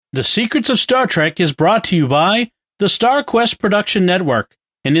The Secrets of Star Trek is brought to you by the StarQuest Production Network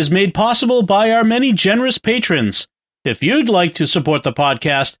and is made possible by our many generous patrons. If you'd like to support the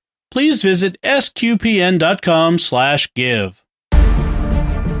podcast, please visit sqpn.com/give.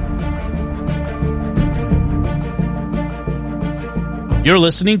 You're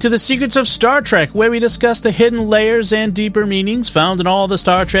listening to The Secrets of Star Trek, where we discuss the hidden layers and deeper meanings found in all the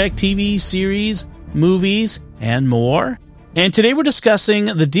Star Trek TV series, movies, and more. And today we're discussing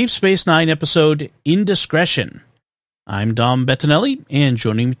the Deep Space Nine episode, Indiscretion. I'm Dom Bettinelli, and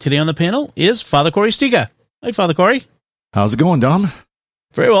joining me today on the panel is Father Cory Stiga. Hi, Father Cory. How's it going, Dom?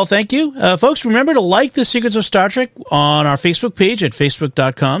 Very well, thank you. Folks, remember to like The Secrets of Star Trek on our Facebook page at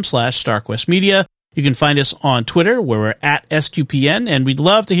facebook.com/StarQuestMedia. You can find us on Twitter, where we're at SQPN, and we'd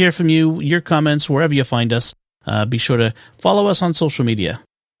love to hear from you, your comments, wherever you find us. Be sure to follow us on social media.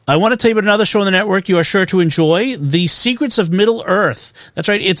 I want to tell you about another show on the network you are sure to enjoy, The Secrets of Middle-earth. That's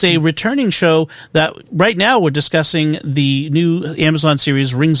right, it's a returning show that right now we're discussing the new Amazon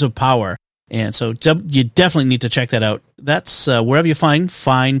series, Rings of Power. And so you definitely need to check that out. That's wherever you find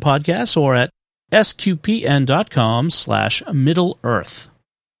fine podcasts or at sqpn.com/Middle-earth.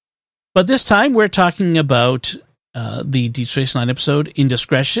 But this time we're talking about the Deep Space Nine episode,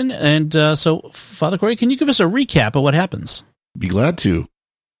 Indiscretion. And so, Father Cory, can you give us a recap of what happens? Be glad to.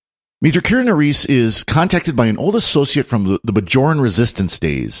 Major Kira Nerys is contacted by an old associate from the Bajoran resistance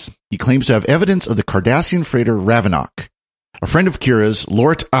days. He claims to have evidence of the Cardassian freighter Ravenok. A friend of Kira's,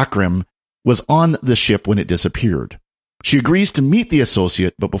 Lorit Akram, was on the ship when it disappeared. She agrees to meet the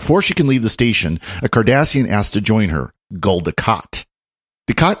associate, but before she can leave the station, a Cardassian asks to join her, Gul Dukat.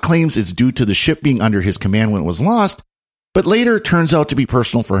 Dukat claims it's due to the ship being under his command when it was lost, but later turns out to be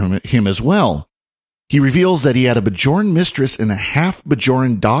personal for him as well. He reveals that he had a Bajoran mistress and a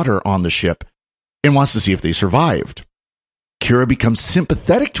half-Bajoran daughter on the ship and wants to see if they survived. Kira becomes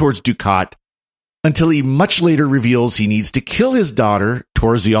sympathetic towards Dukat until he much later reveals he needs to kill his daughter,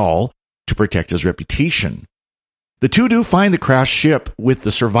 Torzial, to protect his reputation. The two do find the crashed ship with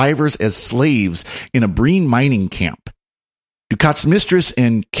the survivors as slaves in a Breen mining camp. Dukat's mistress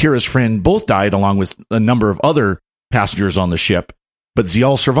and Kira's friend both died along with a number of other passengers on the ship, but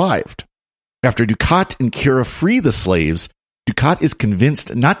Zial survived. After Dukat and Kira free the slaves, Dukat is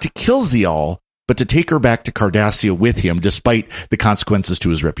convinced not to kill Zial, but to take her back to Cardassia with him, despite the consequences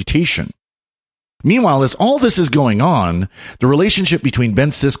to his reputation. Meanwhile, as all this is going on, the relationship between Ben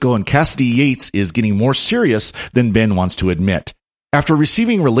Sisko and Cassidy Yates is getting more serious than Ben wants to admit. After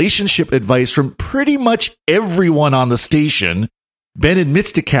receiving relationship advice from pretty much everyone on the station, Ben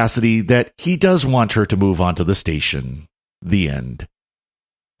admits to Cassidy that he does want her to move on to the station. The end.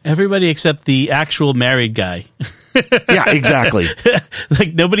 Everybody except the actual married guy. Yeah, exactly.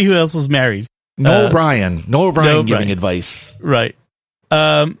 Like nobody who else is married. No O'Brien giving advice. Right.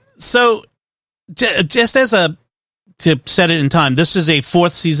 So just to set it in time, this is a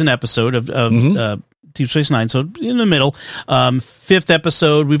fourth season episode of Deep Space Nine, so in the middle. Fifth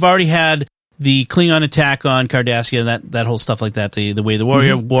episode, we've already had the Klingon attack on Cardassia, that whole stuff like that, the way the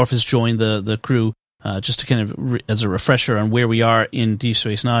warrior Worf has joined the crew. Just to kind of as a refresher on where we are in Deep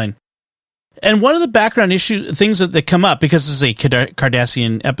Space Nine. And one of the background things that come up, because this is a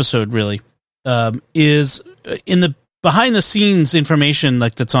Cardassian episode, really, is in the behind the scenes information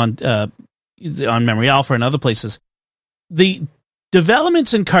like that's on Memory Alpha and other places. The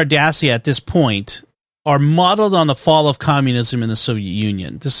developments in Cardassia at this point are modeled on the fall of communism in the Soviet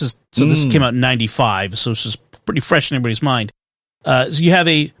Union. This came out in 95, so it's just pretty fresh in everybody's mind. So you have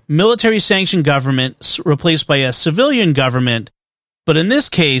a military-sanctioned government replaced by a civilian government, but in this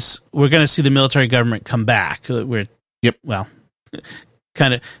case, we're going to see the military government come back. Well,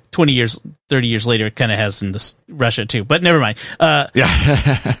 kind of 20 years, 30 years later, it kind of has in this Russia too, but never mind.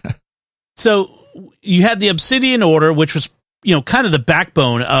 So you had the Obsidian Order, which was, kind of the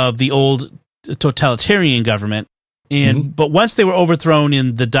backbone of the old totalitarian government, and but once they were overthrown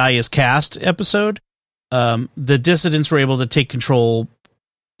in the Die Is Cast episode, the dissidents were able to take control,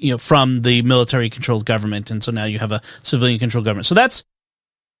 from the military-controlled government, and so now you have a civilian-controlled government. So that's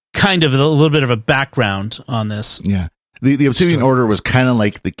kind of a little bit of a background on this. Yeah, the Obsidian Order was kind of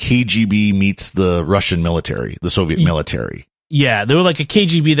like the KGB meets the Russian military, the Soviet military. Yeah, they were like a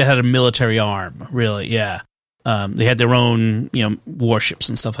KGB that had a military arm. Really, yeah. They had their own, warships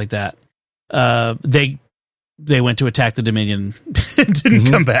and stuff like that. They went to attack the Dominion and didn't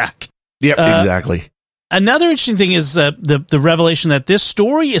come back. Yep, exactly. Another interesting thing is the revelation that this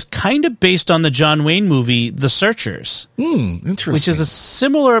story is kind of based on the John Wayne movie, The Searchers. Interesting. Which is a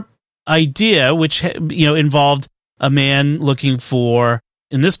similar idea, which involved a man looking for,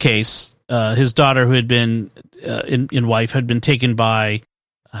 in this case, his daughter who had been in wife had been taken by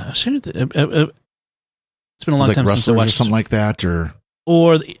it's been a long like time since I Rustlers watched or something like that,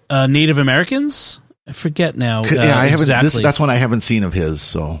 or Native Americans. I forget now. yeah, I haven't. Exactly. That's one I haven't seen of his.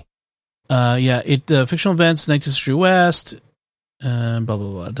 So fictional events, 19th Century West. Blah blah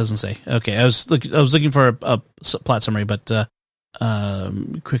blah. It doesn't say. Okay, I was looking for a plot summary, but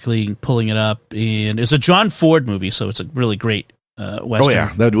quickly pulling it up, and it's a John Ford movie, so it's a really great Western. Oh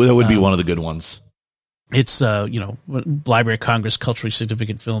yeah, that would be one of the good ones. It's Library of Congress culturally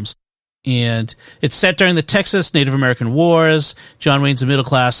significant films, and it's set during the Texas Native American Wars. John Wayne's a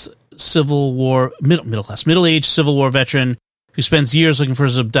middle-aged Civil War veteran who spends years looking for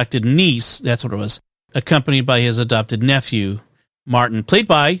his abducted niece. That's what it was, accompanied by his adopted nephew Martin, played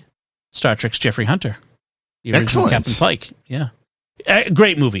by Star Trek's Jeffrey Hunter, the original Captain Pike. Yeah,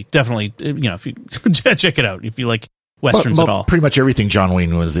 great movie. Definitely, if you check it out if you like Westerns at all. Pretty much everything John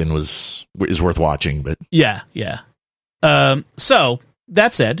Wayne was in is worth watching. But yeah. So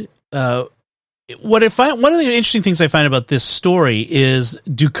that said, one of the interesting things I find about this story is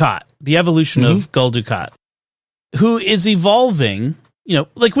Dukat, the evolution of Gul Dukat, who is evolving.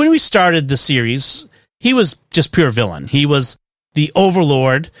 Like when we started the series, he was just pure villain. He was the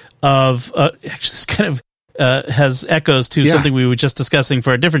overlord of. Actually, this kind of has echoes to something we were just discussing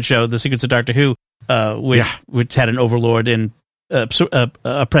for a different show, The Secrets of Doctor Who. Which had an overlord and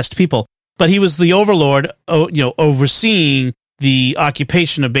oppressed people, but he was the overlord, overseeing the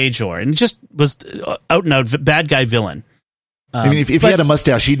occupation of Bajor, and just was out and out bad guy villain. I mean, if he had a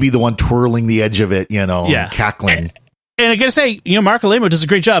mustache, he'd be the one twirling the edge of it, cackling. And I gotta say, Mark Alemo does a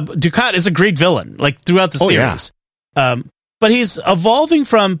great job. Dukat is a great villain, like throughout the series. Yeah. But he's evolving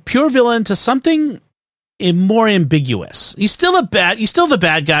from pure villain to something more ambiguous. He's still the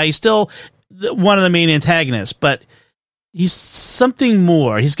bad guy. He's still one of the main antagonists, but he's something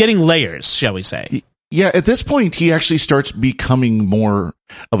more. He's getting layers, shall we say. Yeah, at this point, he actually starts becoming more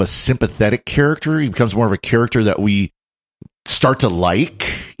of a sympathetic character. He becomes more of a character that we start to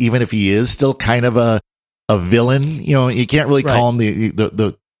like, even if he is still kind of a villain. You can't really call him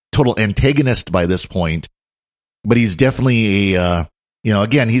the total antagonist by this point, but he's definitely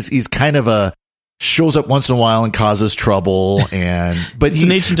again, he's kind of shows up once in a while and causes trouble, but he's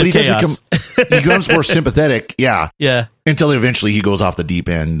an agent of chaos. He becomes more sympathetic, yeah, until eventually he goes off the deep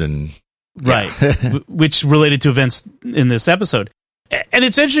end, and which related to events in this episode. And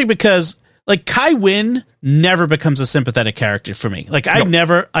it's interesting because like Kai Wynn never becomes a sympathetic character for me. Like I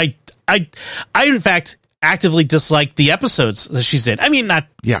in fact actively dislike the episodes that she's in. I mean, I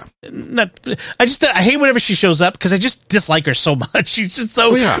hate whenever she shows up because I just dislike her so much. She's just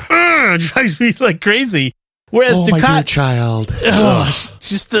so drives me like crazy. Whereas Dukat, my dear child,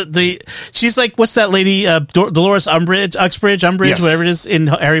 she's like, what's that lady? Dolores Uxbridge, whatever it is in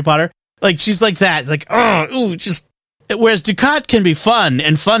Harry Potter. Like she's like that. Like whereas Dukat can be fun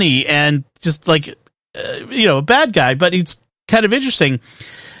and funny and just like a bad guy, but he's kind of interesting.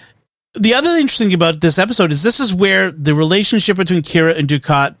 The other interesting thing about this episode is this is where the relationship between Kira and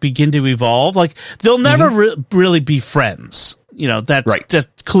Dukat begin to evolve. Like they'll never really be friends. That's right.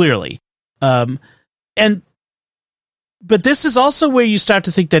 Just clearly. But this is also where you start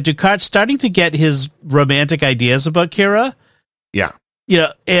to think that Dukat's starting to get his romantic ideas about Kira. Yeah.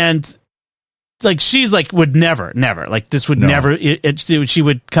 And like she's like would never like this would never. She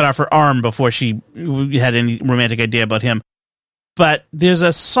would cut off her arm before she had any romantic idea about him. But there's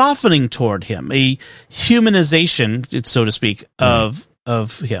a softening toward him, a humanization, so to speak, of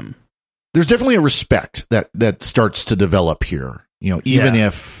him. There's definitely a respect that starts to develop here. Even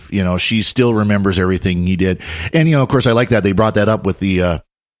if she still remembers everything he did, and of course, I like that they brought that up with the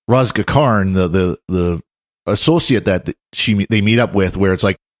Razga Karn, the associate that they meet up with, where it's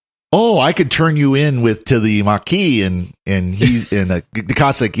like, oh, I could turn you in to the Maquis, and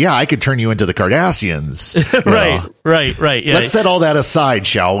Dukat's like, yeah, I could turn you into the Cardassians. Right. Yeah. Let's set all that aside,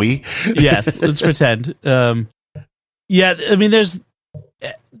 shall we? Yes, let's pretend. I mean,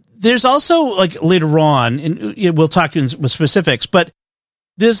 there's also like later on, and we'll talk with specifics, but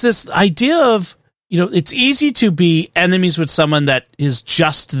there's this idea of, it's easy to be enemies with someone that is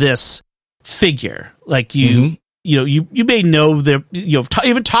just this figure. Like you may know their,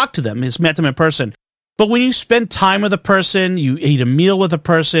 even talk to them, has met them in person. But when you spend time with a person, you eat a meal with a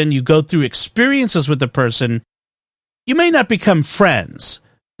person, you go through experiences with a person, you may not become friends,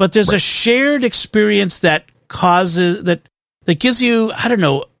 but there's a shared experience that causes, that gives you, I don't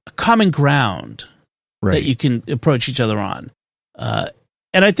know, a common ground that you can approach each other on.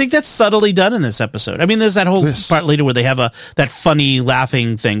 And I think that's subtly done in this episode. I mean, there's that whole part later where they have that funny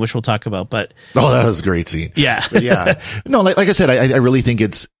laughing thing, which we'll talk about. But that was a great scene. Yeah, yeah. No, like I said, I really think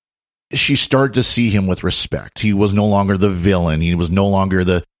it's she started to see him with respect. He was no longer the villain. He was no longer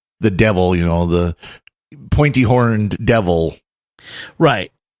the devil, the pointy-horned devil.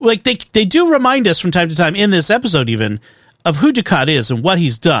 Right. Like they do remind us from time to time in this episode even of who Dukat is and what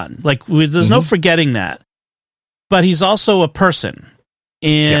he's done. Like there's no forgetting that. But he's also a person,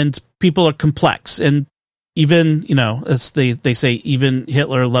 and people are complex. And even, as they say, even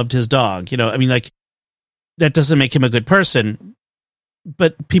Hitler loved his dog. I mean, like, that doesn't make him a good person,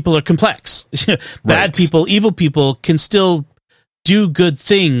 but people are complex. Bad people, evil people can still do good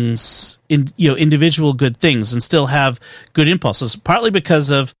things, individual good things, and still have good impulses, partly because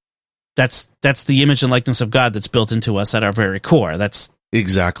of that's the image and likeness of God that's built into us at our very core. That's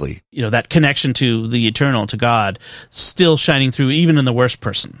exactly, that connection to the eternal, to God, still shining through even in the worst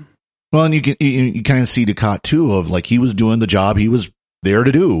person. Well, and you kind of see Dukat too, of like he was doing the job he was there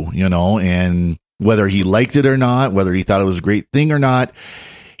to do, and whether he liked it or not, whether he thought it was a great thing or not,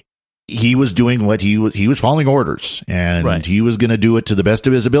 he was doing what he was following orders, and he was going to do it to the best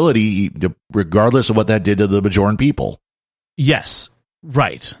of his ability, regardless of what that did to the Bajoran people. Yes.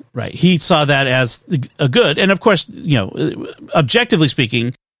 Right. He saw that as a good, and of course, objectively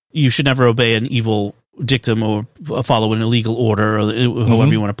speaking, you should never obey an evil dictum or follow an illegal order, or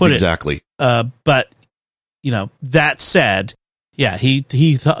however you want to put it. Exactly. But that said,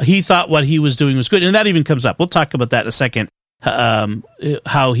 he thought what he was doing was good, and that even comes up. We'll talk about that in a second.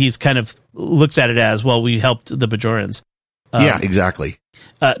 How he's kind of looks at it as, well, we helped the Bajorans. Exactly.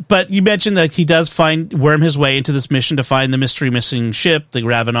 But you mentioned that he does worm his way into this mission to find the mystery missing ship, the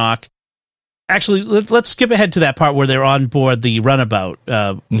Ravenok. Actually, let's skip ahead to that part where they're on board the runabout,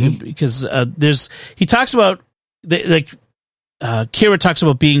 because he talks about Kira talks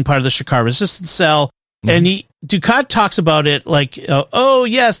about being part of the Shakaar resistance cell, and Dukat talks about it like, oh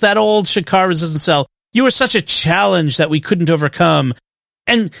yes, that old Shakaar resistance cell. You were such a challenge that we couldn't overcome,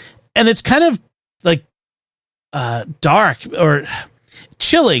 and it's kind of like dark or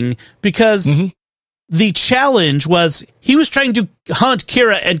chilling because the challenge was he was trying to hunt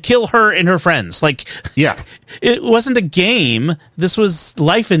Kira and kill her and her friends. Like, it wasn't a game. This was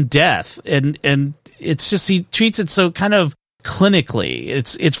life and death, and it's just he treats it so kind of clinically.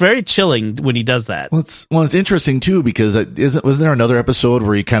 It's very chilling when he does that. Well, it's interesting too, because wasn't there another episode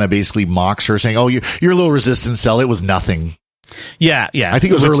where he kind of basically mocks her, saying, "Oh, your little resistance cell, it was nothing." Yeah. I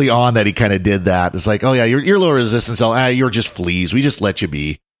think it was early on that he kind of did that. It's like, oh yeah, your little resistance cell, you're just fleas. We just let you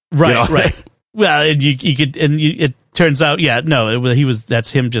be. Right. Right. Well, and it turns out,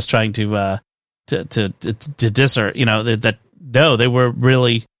 that's him just trying to diss her.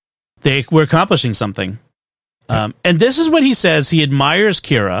 They were accomplishing something. And this is when he says he admires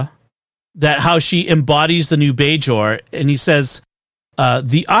Kira, that how she embodies the new Bajor, and he says,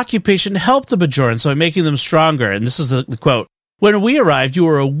 the occupation helped the Bajorans by making them stronger. And this is the quote: "When we arrived, you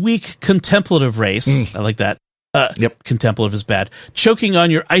were a weak, contemplative race." I like that. Contemplative is bad. "Choking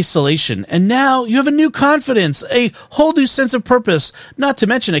on your isolation. And now you have a new confidence, a whole new sense of purpose, not to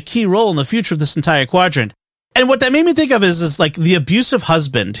mention a key role in the future of this entire quadrant." And what that made me think of is like the abusive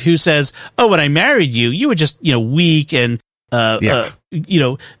husband who says, "Oh, when I married you, you were just, weak and,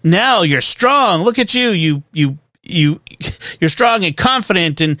 now you're strong. Look at you. You're strong and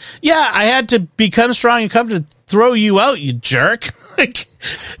confident. And I had to become strong and confident to throw you out, you jerk."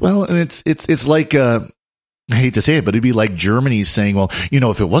 Well, and it's like, I hate to say it, but it'd be like Germany saying, well,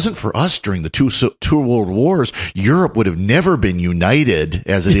 if it wasn't for us during the two world wars, Europe would have never been united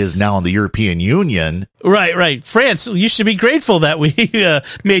as it is now in the European Union. Right. France, you should be grateful that we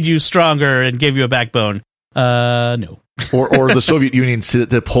made you stronger and gave you a backbone. No. or the Soviet Union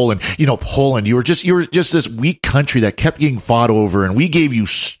to Poland. Poland, you were just this weak country that kept getting fought over, and we gave you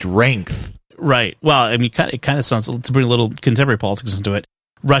strength. Right. Well, I mean, it kind of sounds, to bring a little contemporary politics into it,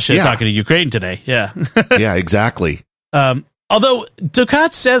 Russia talking to Ukraine today. Yeah. Yeah, exactly. Although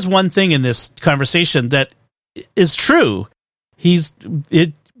Dukat says one thing in this conversation that is true.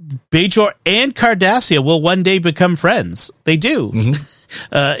 Bajor and Cardassia will one day become friends. They do.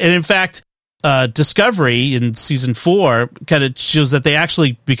 And in fact, Discovery in season 4 kind of shows that they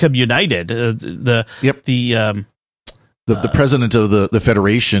actually become united. The president of the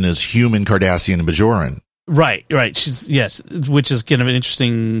Federation is human Cardassian and Bajoran. Right. Which is kind of an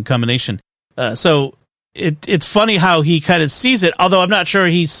interesting combination. So it's funny how he kind of sees it, although I'm not sure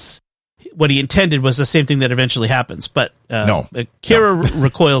what he intended was the same thing that eventually happens. But Kira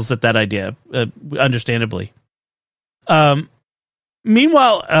recoils at that idea, understandably.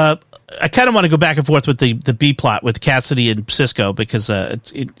 Meanwhile, I kind of want to go back and forth with the B plot with Cassidy and Sisko, because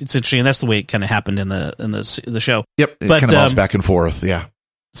it's interesting, and that's the way it kind of happened in the show. Yep, it kind of bounces back and forth. Yeah.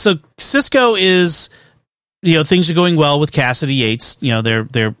 So Sisko is things are going well with Cassidy Yates,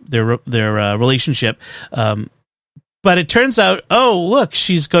 their relationship. But it turns out, oh, look,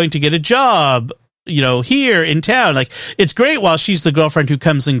 she's going to get a job, here in town. Like, it's great while she's the girlfriend who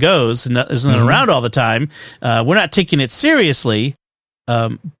comes and goes and isn't around all the time. We're not taking it seriously.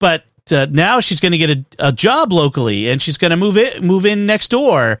 But now she's going to get a job locally, and she's going to move in next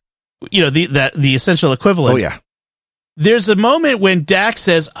door. The essential equivalent. Oh, yeah. There's a moment when Dax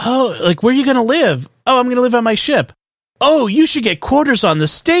says, oh, like, where are you going to live? Oh, I'm going to live on my ship. Oh, you should get quarters on the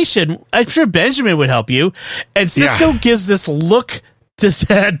station. I'm sure Benjamin would help you. And Sisko gives this look to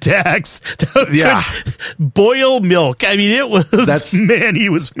that Dax that could boil milk. I mean, he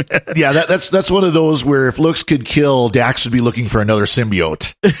was mad. Yeah, that's one of those where if looks could kill, Dax would be looking for another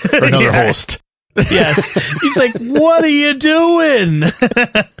symbiote or another host. Yes. He's like, what are you doing?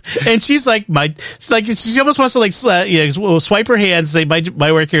 And she's like, she almost wants to swipe her hands and say,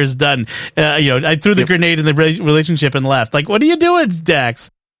 my work here is done. I threw the grenade in the relationship and left. Like, what are you doing,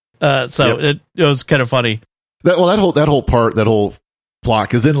 Dax? It was kind of funny. That whole plot,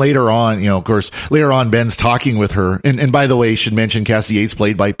 because then later on, Ben's talking with her. And by the way, should mention Cassie Yates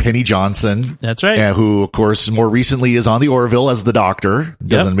played by Penny Johnson. That's right. Who, of course, more recently is on the Orville as the Doctor.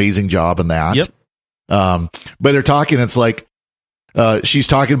 Does an amazing job in that. Yep. But they're talking, it's like, she's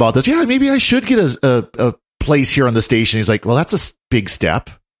talking about this. Yeah, maybe I should get a place here on the station. He's like, well, that's a big step.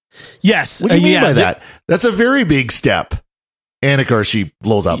 Yes. What do you mean by that? That's a very big step. And of course, she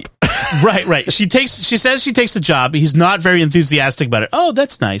blows up. Right. She says she takes the job. He's not very enthusiastic about it. Oh,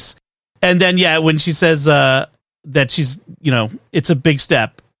 that's nice. And then, when she says, that she's, it's a big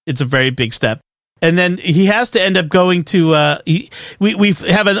step. It's a very big step. And then he has to end up going to, we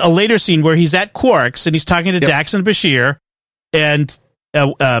have a later scene where he's at Quark's and he's talking to Dax and Bashir, and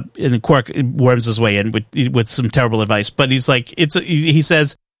Quark worms his way in with some terrible advice. But he's like, he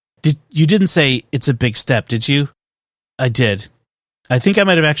says, you didn't say it's a big step, did you? I did. I think I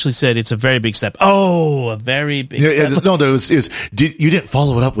might have actually said it's a very big step. Oh, a very big step. No, you didn't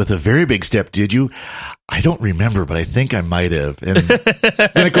follow it up with a very big step, did you? I don't remember, but I think I might have. And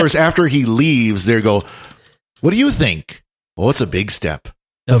then, of course, after he leaves, they go, what do you think? Well, it's a big step.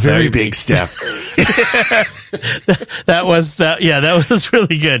 A very big step. That was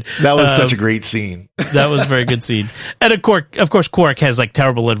really good. That was such a great scene. That was a very good scene. And of course, Quark has like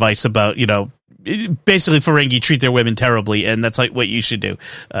terrible advice about, basically Ferengi treat their women terribly, and that's like what you should do,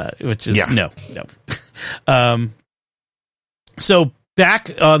 which is no. So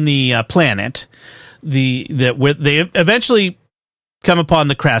back on the planet, they eventually come upon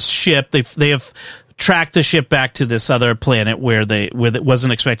the crashed ship. They have tracked the ship back to this other planet where it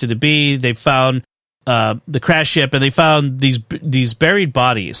wasn't expected to be. They found the crashed ship, and they found these buried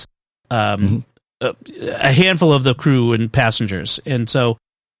bodies, a handful of the crew and passengers, and so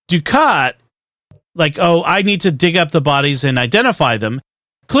Dukat, like, oh, I need to dig up the bodies and identify them.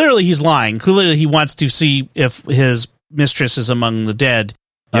 Clearly, he's lying. Clearly, he wants to see if his mistress is among the dead,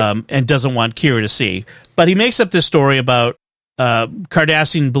 and doesn't want Kira to see. But he makes up this story about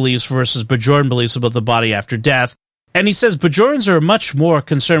Cardassian beliefs versus Bajoran beliefs about the body after death. And he says Bajorans are much more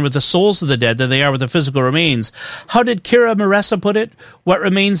concerned with the souls of the dead than they are with the physical remains. How did Kira Maressa put it? What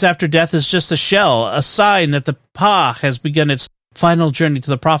remains after death is just a shell, a sign that the Pa has begun its final journey to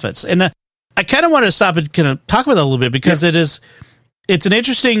the prophets. And I kind of wanted to stop and kind of talk about that a little bit, because it's an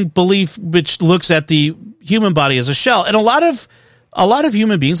interesting belief which looks at the human body as a shell. And a lot of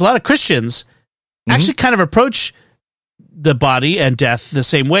human beings, a lot of Christians actually kind of approach the body and death the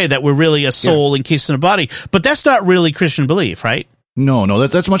same way, that we're really a soul encased in a body. But that's not really Christian belief, right? No,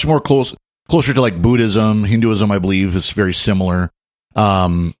 that's much more closer to like Buddhism, Hinduism, I believe, is very similar.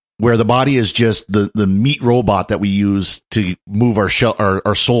 Where the body is just the meat robot that we use to move our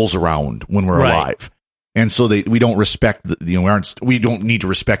souls around when we're alive. And so we don't respect we don't need to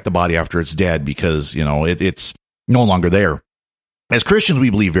respect the body after it's dead, because, it's no longer there. As Christians, we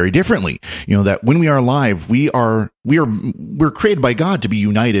believe very differently, that when we are alive, we're created by God to be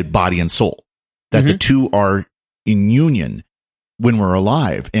united body and soul, that the two are in union when we're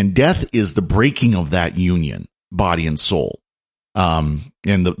alive, and death is the breaking of that union, body and soul. And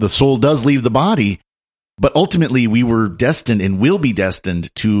the soul does leave the body, but ultimately we were destined and will be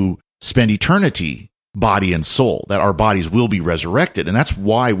destined to spend eternity, body and soul, that our bodies will be resurrected. And that's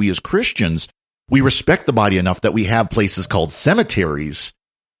why we as Christians, we respect the body enough that we have places called cemeteries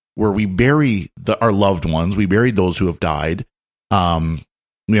where we bury our loved ones. We bury those who have died,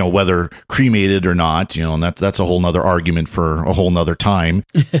 whether cremated or not, and that's a whole nother argument for a whole nother time.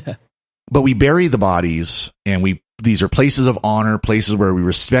 But we bury the bodies, and these are places of honor, places where we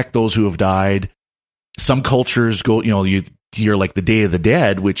respect those who have died. Some cultures go, you hear like the Day of the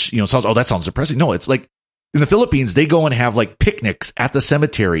Dead, which, that sounds depressing. No, it's like in the Philippines, they go and have like picnics at the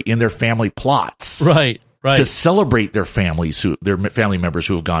cemetery in their family plots. Right. To celebrate their family members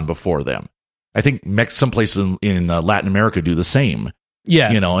who have gone before them. I think some places in Latin America do the same.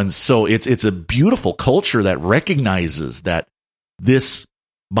 Yeah. And so it's a beautiful culture that recognizes that this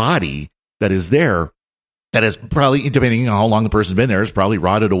body that is there, that is probably, depending on how long the person's been there, is probably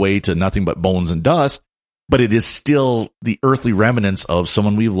rotted away to nothing but bones and dust, but it is still the earthly remnants of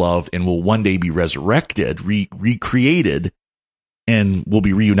someone we've loved and will one day be resurrected, recreated, and will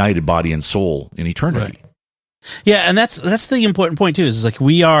be reunited body and soul in eternity. Right. Yeah, and that's the important point too. Is like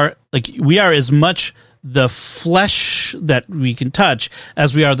we are as much the flesh that we can touch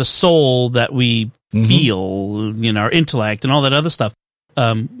as we are the soul that we feel, our intellect and all that other stuff.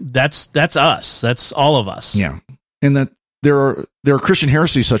 That's us. That's all of us. Yeah, and that there are Christian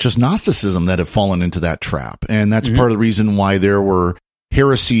heresies such as Gnosticism that have fallen into that trap, and that's part of the reason why there were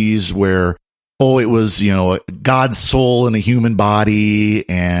heresies where it was, God's soul in a human body,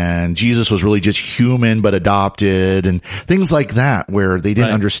 and Jesus was really just human but adopted, and things like that, where they didn't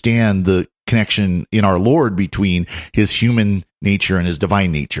understand the connection in our Lord between his human nature and his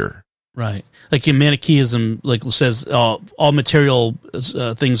divine nature. Right. Like in Manichaeism, like says all material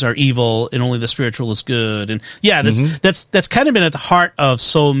things are evil and only the spiritual is good. And yeah, that's kind of been at the heart of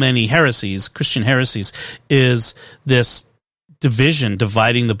so many heresies, Christian heresies, is this division,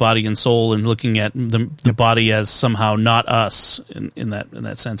 dividing the body and soul and looking at the body as somehow not us in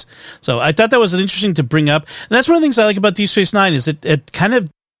that sense. So I thought that was interesting to bring up. And that's one of the things I like about Deep Space Nine is it kind of,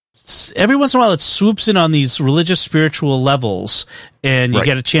 every once in a while it swoops in on these religious spiritual levels and you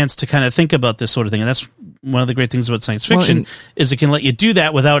get a chance to kind of think about this sort of thing. And that's one of the great things about science fiction is it can let you do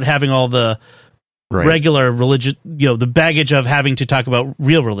that without having all the regular religion, the baggage of having to talk about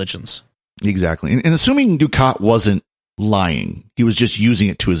real religions. Exactly. And assuming Dukat wasn't lying, he was just using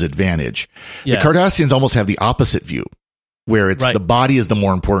it to his advantage. The Cardassians almost have the opposite view, where it's the body is the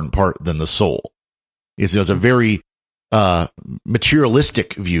more important part than the soul. It's a very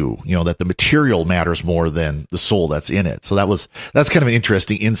materialistic view, that the material matters more than the soul that's in it. So that's kind of an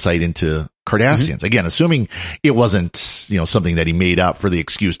interesting insight into Cardassians. Again, assuming it wasn't something that he made up for the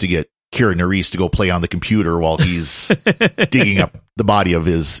excuse to get Kira Nerys to go play on the computer while he's digging up the body of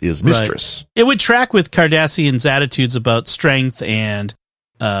his mistress. It would track with Cardassians' attitudes about strength and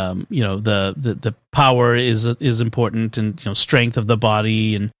the power is important, and strength of the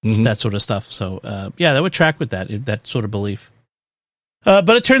body and that sort of stuff. So that would track with that sort of belief. But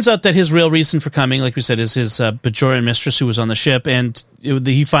it turns out that his real reason for coming, like we said, is his Bajoran mistress who was on the ship, and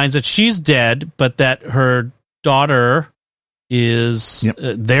he finds that she's dead, but that her daughter is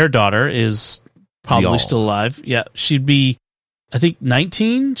their daughter is probably still alive. Yeah, she'd be, I think,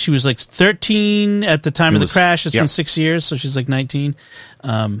 19. She was like 13 at the time of the crash. It's been 6 years, so she's like 19.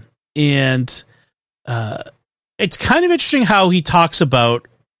 And it's kind of interesting how he talks about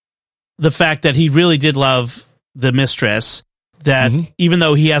the fact that he really did love the mistress, that even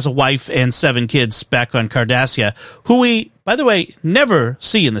though he has a wife and 7 kids back on Cardassia, who we, by the way, never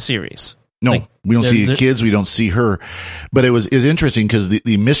see in the series. No, we don't see the kids. We don't see her. But it was interesting because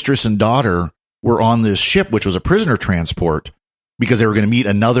the mistress and daughter were on this ship, which was a prisoner transport, because they were going to meet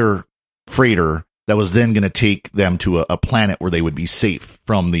another freighter that was then going to take them to a planet where they would be safe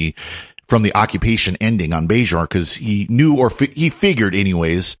from the occupation ending on Bajor, because he knew, or he figured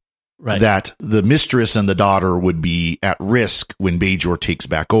anyways, that the mistress and the daughter would be at risk when Bajor takes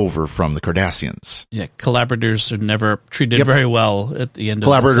back over from the Cardassians. Yeah, collaborators are never treated very well at the end.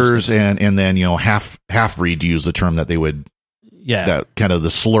 Collaborators and then half-breed, to use the term that they would, that kind of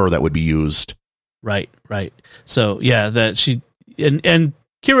the slur that would be used. Right. So that she and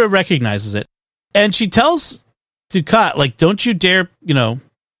Kira recognizes it, and she tells Dukat, like, don't you dare,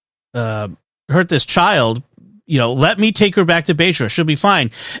 hurt this child. Let me take her back to Bajor. She'll be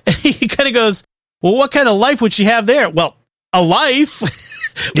fine. And he kind of goes, well, what kind of life would she have there? Well, a life.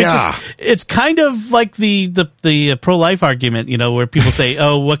 It's kind of like the pro-life argument, where people say,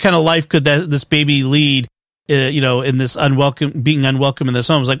 oh, what kind of life could this baby lead, in this being unwelcome in this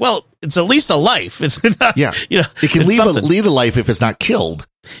home? It's like, well, it's at least a life. It's not, it can lead a life if it's not killed.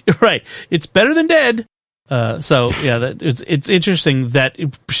 Right. It's better than dead. It's interesting that,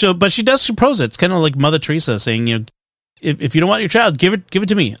 but she does propose it. It's kind of like Mother Teresa saying, if you don't want your child, give it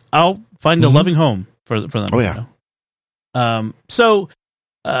to me. I'll find a loving home for them. Oh yeah.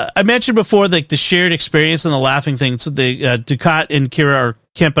 I mentioned before the shared experience and the laughing thing. So Dukat and Kira are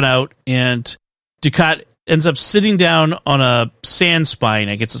camping out, and Dukat ends up sitting down on a sand spine,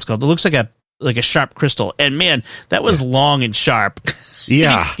 I guess it's called. It looks like a sharp crystal, and man, that was long and sharp.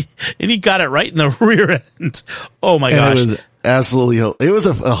 Yeah. and he got it right in the rear end. Oh my gosh. It was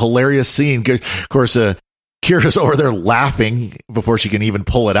a hilarious scene. Of course, Kira's over there laughing before she can even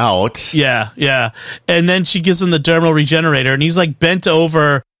pull it out. Yeah. And then she gives him the dermal regenerator, and he's like bent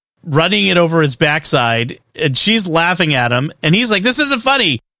over, running it over his backside, and she's laughing at him, and he's like, this isn't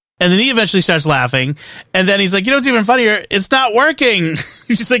funny. And then he eventually starts laughing, and then he's like, you know what's even funnier? It's not working.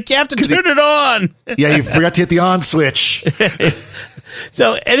 She's like, you have to turn it on. Yeah, you forgot to hit the on switch.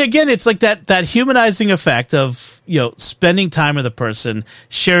 So, and again, it's like that humanizing effect of, spending time with a person,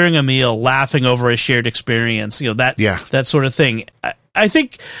 sharing a meal, laughing over a shared experience, that sort of thing. I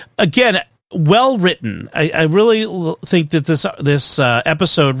think, again, well written. I really think that this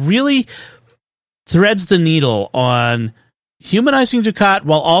episode really threads the needle on humanizing Dukat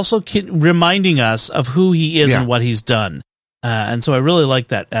while also reminding us of who he is and what he's done. And so I really like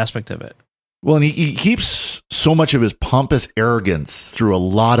that aspect of it. Well, and he keeps so much of his pompous arrogance through a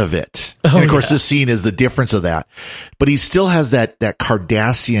lot of it. And of course, this scene is the difference of that. But he still has that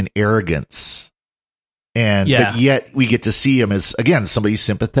Cardassian arrogance. But yet we get to see him as, again, somebody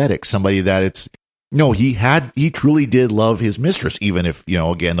sympathetic, somebody that he truly did love his mistress, even if,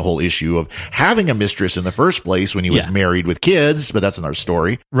 again, the whole issue of having a mistress in the first place when he was married with kids, but that's another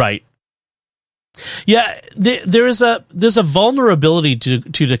story. Right. Yeah, there's a vulnerability to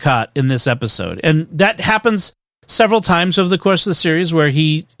Dukat in this episode, and that happens several times over the course of the series where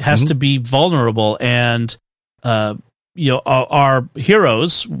he has to be vulnerable, and our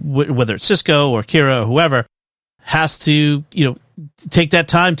heroes, whether it's Sisko or Kira or whoever, has to take that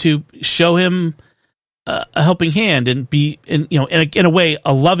time to show him a helping hand and be in a way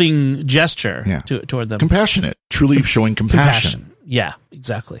a loving gesture toward them, compassionate, truly showing compassion. Yeah,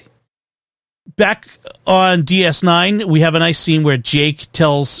 exactly. Back on DS9, we have a nice scene where Jake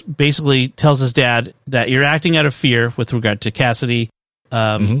tells his dad that you're acting out of fear with regard to Cassidy.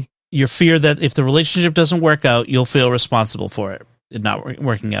 Your fear that if the relationship doesn't work out, you'll feel responsible for it not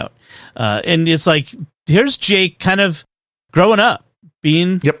working out. And it's like, here's Jake kind of growing up,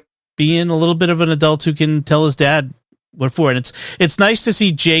 being a little bit of an adult who can tell his dad what for. And it's nice to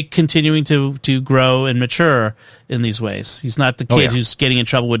see Jake continuing to grow and mature in these ways. He's not the kid who's getting in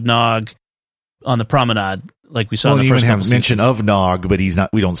trouble with Nog on the promenade, like we saw in the first couple seasons. Mention of Nog, but he's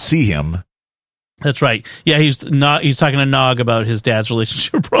not. We don't see him. That's right. Yeah, he's talking to Nog about his dad's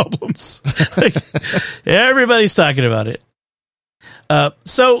relationship problems. Everybody's talking about it.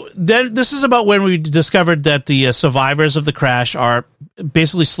 So then, this is about when we discovered that the survivors of the crash are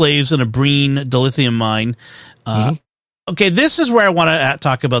basically slaves in a Breen dilithium mine. Okay, this is where I want to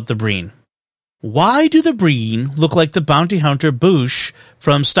talk about the Breen. Why do the Breen look like the bounty hunter Boushh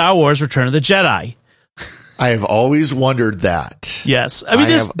from Star Wars Return of the Jedi? I have always wondered that. Yes. I mean,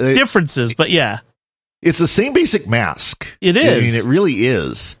 there's differences, but yeah. It's the same basic mask. It is. I mean, it really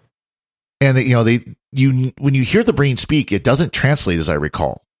is. And, when you hear the Breen speak, it doesn't translate, as I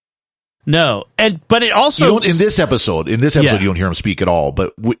recall. No. But it also... in this episode, you don't hear him speak at all.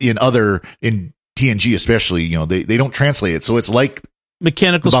 But in TNG especially, they don't translate it. So it's like...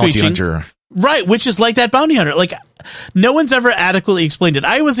 mechanical bounty screeching. Hunter. Right, which is like that bounty hunter. Like, no one's ever adequately explained it.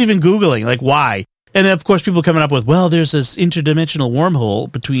 I was even Googling, like, why? And of course, people coming up with, well, there's this interdimensional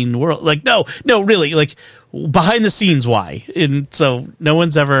wormhole between worlds. Like, no, really, like, behind the scenes, why? And so no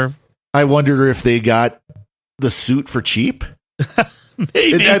one's ever... I wonder if they got the suit for cheap.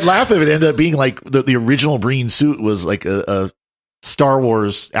 Maybe. I'd laugh if it ended up being like the original Breen suit was like a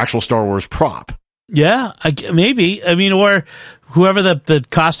actual Star Wars prop. Yeah, maybe. I mean, or whoever the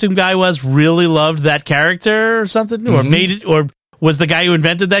costume guy was really loved that character or something, or made it, or was the guy who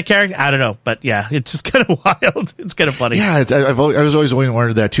invented that character. I don't know, but yeah, it's just kind of wild. It's kind of funny. Yeah, I was always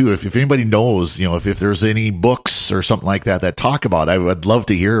wondering that too. If anybody knows, if there's any books or something like that talk about it, I would love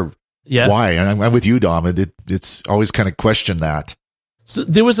to hear why. And I'm with you, Dom. It's always kind of questioned that. So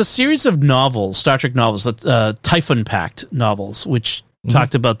there was a series of novels, Star Trek novels, Typhon Pact novels, which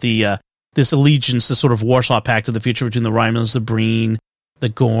talked about this allegiance, this sort of Warsaw Pact of the future between the Romulans, the Breen, the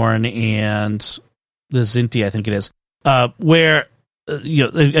Gorn, and the Zinti, I think it is, where,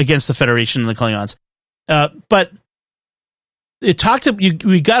 against the Federation and the Klingons. But it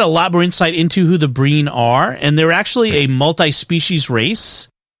we got a lot more insight into who the Breen are, and they're actually a multi-species race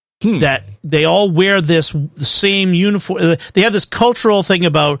that they all wear the same uniform. They have this cultural thing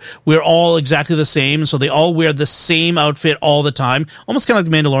about we're all exactly the same, so they all wear the same outfit all the time, almost kind of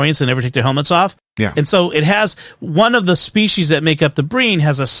like the Mandalorians. They never take their helmets off. Yeah. And so it has one of the species that make up the Breen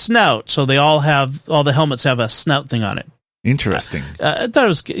has a snout, so they all the helmets have a snout thing on it. Interesting. I thought it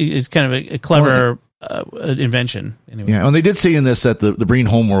was kind of a clever invention. Anyway. Yeah, and they did say in this that the Breen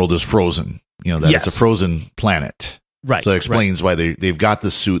homeworld is frozen. It's a frozen planet. Right. So that explains why they've got the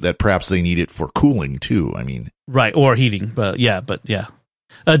suit, that perhaps they need it for cooling too. I mean, right, or heating, but yeah.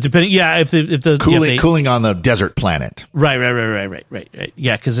 Depending, if the cooling on the desert planet. Right.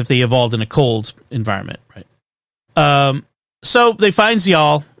 Yeah, because if they evolved in a cold environment, right. So they find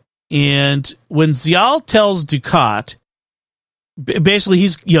Ziyal, and when Ziyal tells Dukat, basically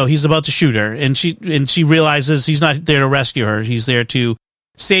he's about to shoot her, and she realizes he's not there to rescue her. He's there to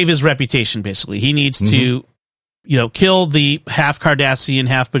save his reputation. Basically, he needs to kill the half Cardassian,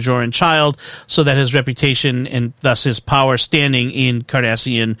 half Bajoran child so that his reputation and thus his power standing in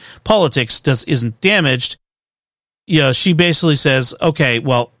Cardassian politics isn't damaged. She basically says, okay,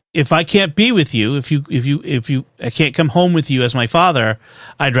 well, if I can't be with you, if I can't come home with you as my father,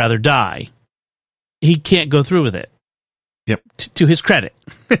 I'd rather die. He can't go through with it. Yep. To his credit.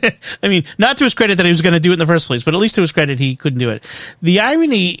 I mean, not to his credit that he was going to do it in the first place, but at least to his credit, he couldn't do it. The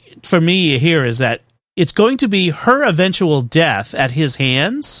irony for me here is that it's going to be her eventual death at his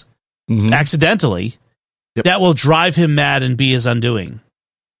hands, accidentally, that will drive him mad and be his undoing.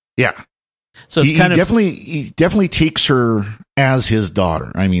 Yeah. So it's he definitely takes her as his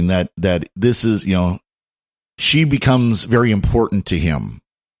daughter. I mean, that this is, she becomes very important to him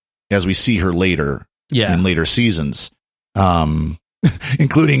as we see her later in later seasons,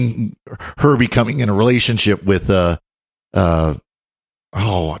 including her becoming in a relationship with, Bashir?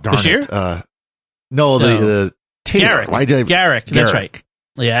 The Taylor. Garrick. That's right.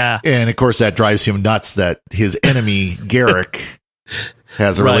 Yeah. And of course that drives him nuts that his enemy, Garrick,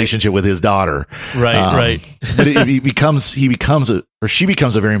 has a relationship with his daughter. Right. But she becomes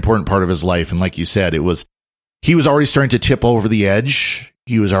a very important part of his life. And like you said, he was already starting to tip over the edge.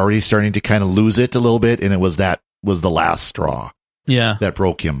 He was already starting to kind of lose it a little bit. And it was the last straw. Yeah. That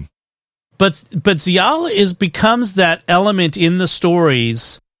broke him. But Ziyal becomes that element in the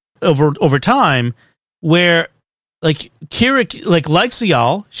stories over time where like Kira likes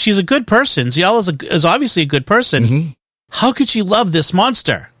Ziyal. She's a good person. Ziyal is obviously a good person. Mm-hmm. How could she love this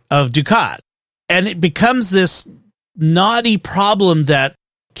monster of Dukat? And it becomes this knotty problem that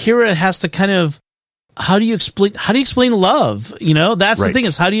Kira has to kind of, how do you explain love? That's the thing,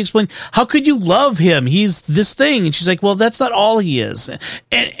 is how do you explain, how could you love him? He's this thing. And she's like, well, that's not all he is.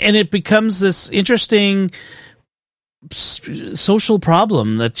 And it becomes this interesting social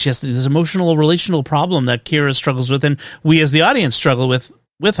problem that just this emotional, relational problem that Kira struggles with. And we as the audience struggle with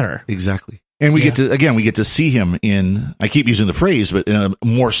her. Exactly. And we get to see him in, I keep using the phrase, but in a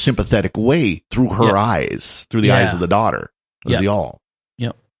more sympathetic way through her eyes, through the eyes of the daughter, Ziyal.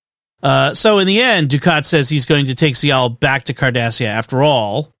 Yep. So in the end, Dukat says he's going to take Ziyal back to Cardassia after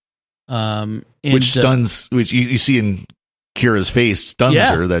all. Which you see in Kira's face, stuns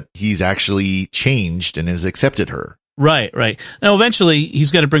her that he's actually changed and has accepted her. Right. Now, eventually, he's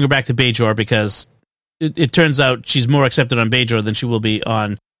going to bring her back to Bajor because it turns out she's more accepted on Bajor than she will be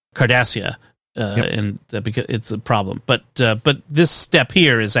on Cardassia. And because it's a problem, but this step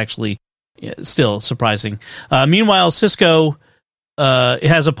here is actually still surprising. Meanwhile, Sisko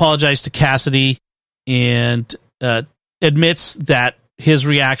has apologized to Cassidy and admits that his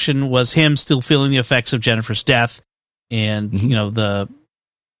reaction was him still feeling the effects of Jennifer's death, and the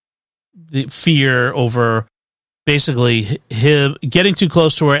fear over basically him getting too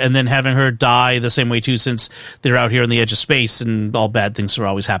close to her and then having her die the same way too, since they're out here on the edge of space and all bad things are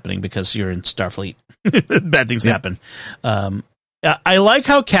always happening because you're in Starfleet. Bad things happen. I like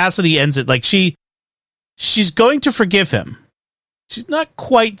how Cassidy ends it. Like she's going to forgive him. She's not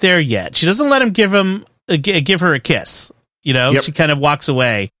quite there yet. She doesn't let him give her a kiss. She kind of walks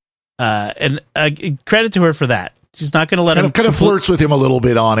away. And credit to her for that. She's not going to let him. Kind of flirts with him a little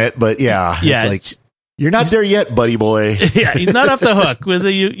bit on it, but it's like, you're not there yet, buddy boy. Yeah, he's not off the hook.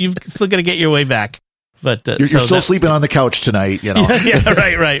 You've still got to get your way back. But you're still sleeping on the couch tonight. Yeah,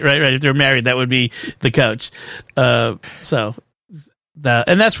 right. If they're married, that would be the couch. And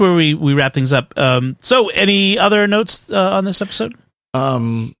that's where we wrap things up. So, any other notes on this episode?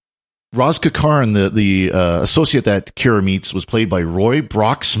 Roz Kakarn, the associate that Kira meets, was played by Roy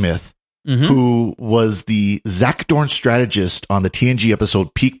Brock-Smith, who was the Zach Dorn strategist on the TNG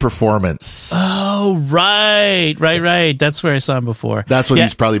episode Peak Performance. Oh, right. That's where I saw him before. That's what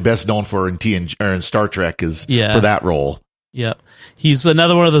he's probably best known for in TNG or in Star Trek is for that role. Yeah, he's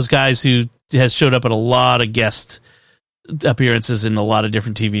another one of those guys who has showed up at a lot of guest appearances in a lot of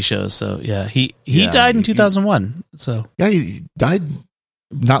different TV shows. So he died in 2001. So he died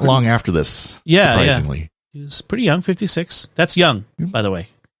not long after this. Surprisingly, he was pretty young, 56. That's young, by the way.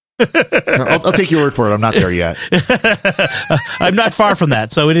 I'll take your word for it. I'm not there yet. I'm not far from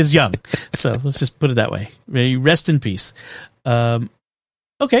that, so it is young. So let's just put it that way. May you rest in peace.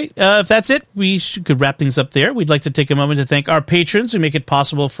 Okay, if that's it, we could wrap things up there. We'd like to take a moment to thank our patrons who make it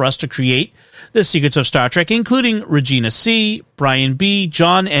possible for us to create The Secrets of Star Trek, including Regina C., Brian B.,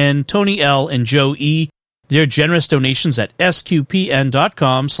 John N., Tony L., and Joe E. Their generous donations at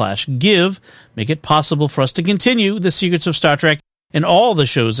sqpn.com/give make it possible for us to continue The Secrets of Star Trek and all the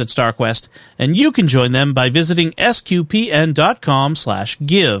shows at StarQuest, and you can join them by visiting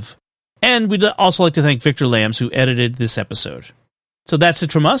sqpn.com/give. And we'd also like to thank Victor Lambs, who edited this episode. So that's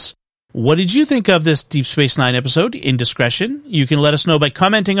it from us. What did you think of this Deep Space Nine episode? Indiscretion? You can let us know by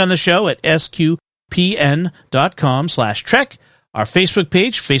commenting on the show at sqpn.com/trek, our Facebook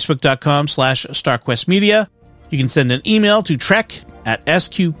page, facebook.com/StarQuestMedia. You can send an email to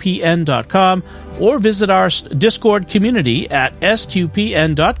trek@sqpn.com or visit our Discord community at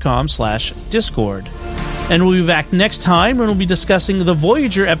sqpn.com/discord. And we'll be back next time when we'll be discussing the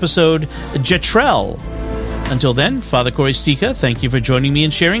Voyager episode, Jetrel. Until then, Father Corey Stika, thank you for joining me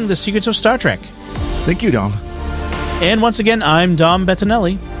and sharing the secrets of Star Trek. Thank you, Dom. And once again, I'm Dom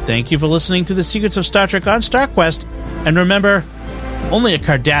Bettinelli. Thank you for listening to the Secrets of Star Trek on StarQuest. And remember, only a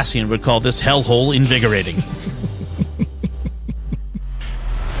Cardassian would call this hellhole invigorating.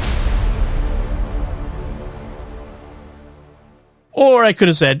 Or I could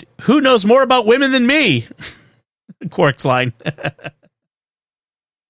have said, who knows more about women than me? Quark's line.